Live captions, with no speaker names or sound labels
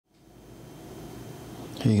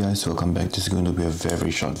Hey guys, welcome back. This is going to be a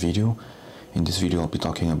very short video. In this video I'll be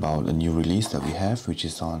talking about a new release that we have, which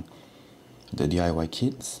is on the DIY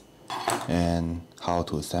kits and how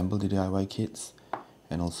to assemble the DIY kits,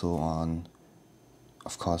 and also on,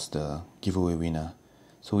 of course, the giveaway winner.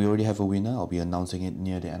 So we already have a winner. I'll be announcing it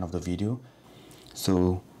near the end of the video.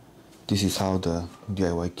 So this is how the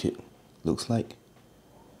DIY kit looks like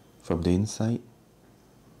from the inside.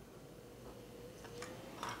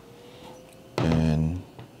 And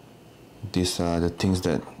these are the things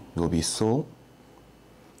that will be sold: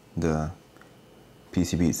 the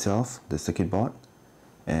PCB itself, the circuit board,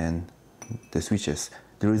 and the switches.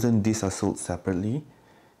 The reason these are sold separately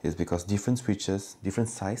is because different switches, different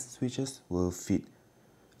sized switches, will fit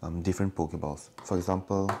different pokeballs. For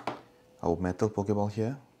example, our metal pokeball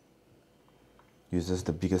here uses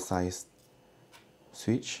the bigger size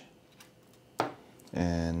switch,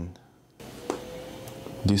 and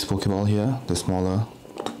this pokeball here, the smaller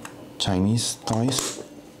Chinese toys,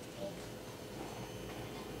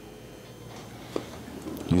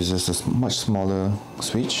 uses a much smaller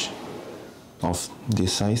switch of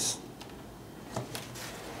this size.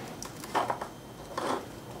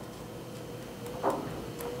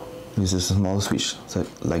 Uses a smaller switch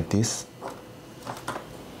like this,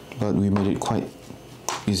 but we made it quite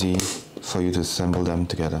easy for you to assemble them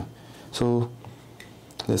together. So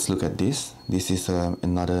let's look at this. This is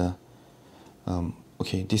another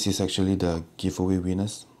okay, this is actually the giveaway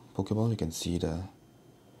winners Pokeball. You can see the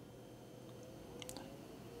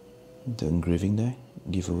engraving there,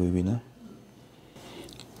 giveaway winner.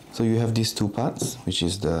 So you have these two parts, which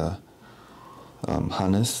is the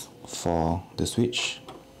harness for the switch,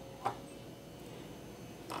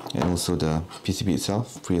 and also the PCB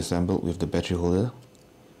itself, pre-assembled with the battery holder.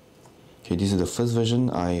 Okay, this is the first version.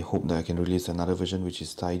 I hope that I can release another version which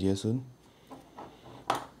is tidier soon.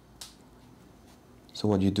 So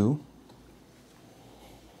what you do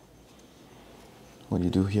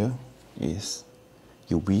here is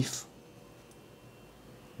you weave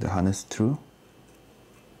the harness through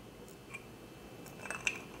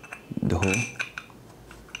the hole.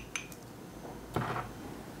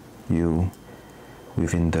 You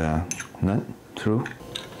weave in the nut through,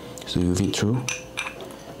 so you weave it through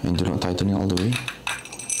and do not tighten it all the way.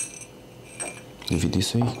 Leave it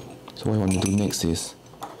this way. So what I want to do next is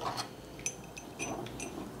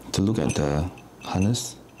to look at the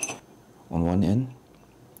harness on one end.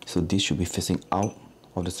 So this should be facing out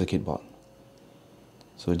of the circuit board.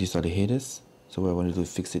 So these are the headers. So what I want to do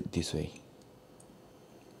is fix it this way.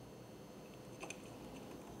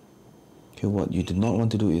 Okay, what you do not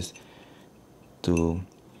want to do is to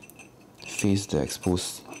face the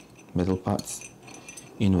exposed metal parts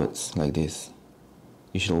inwards like this.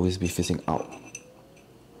 You should always be facing out.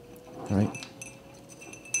 Alright?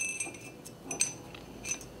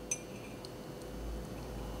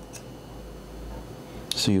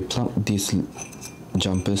 So you plug these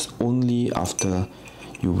jumpers only after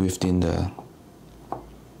you weaved in the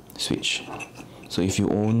switch. So if you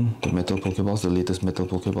own the metal pokeballs, the latest metal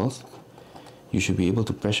pokeballs, you should be able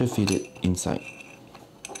to pressure feed it inside.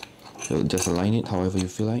 So just align it however you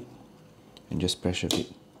feel like and just press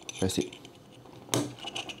it.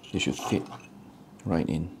 You should fit right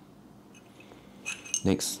in.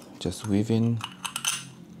 Next, just weave in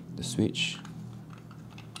the switch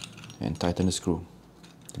and tighten the screw,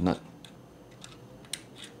 the nut.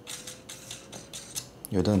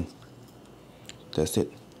 You're done. That's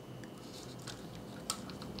it.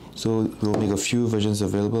 So we'll make a few versions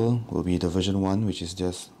available. Will be the version 1, which is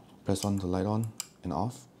just press on the light on and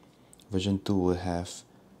off. Version 2 will have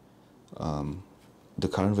the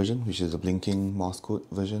current version, which is the blinking Morse code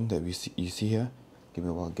version that you see here. Give me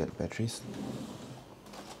a while to get batteries.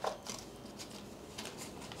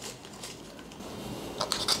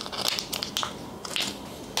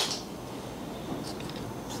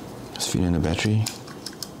 Just feed in the battery.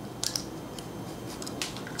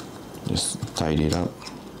 Just tidy it up.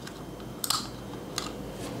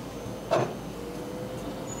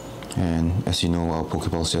 And as you know, our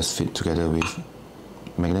Pokeballs just fit together with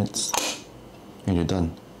magnets, and you're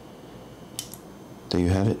done. There you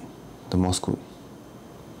have it, the Morse code.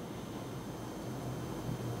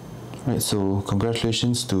 Right, so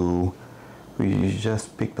congratulations to, we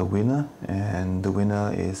just picked the winner, and the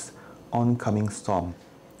winner is Oncoming Storm.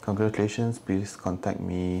 Congratulations. Please contact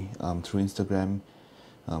me through Instagram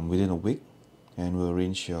within a week, and we'll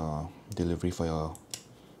arrange your delivery for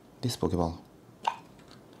this Pokeball,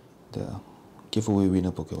 the giveaway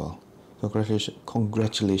winner Pokeball.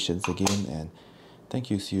 Congratulations again, and thank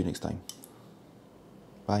you. See you next time.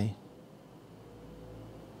 Bye.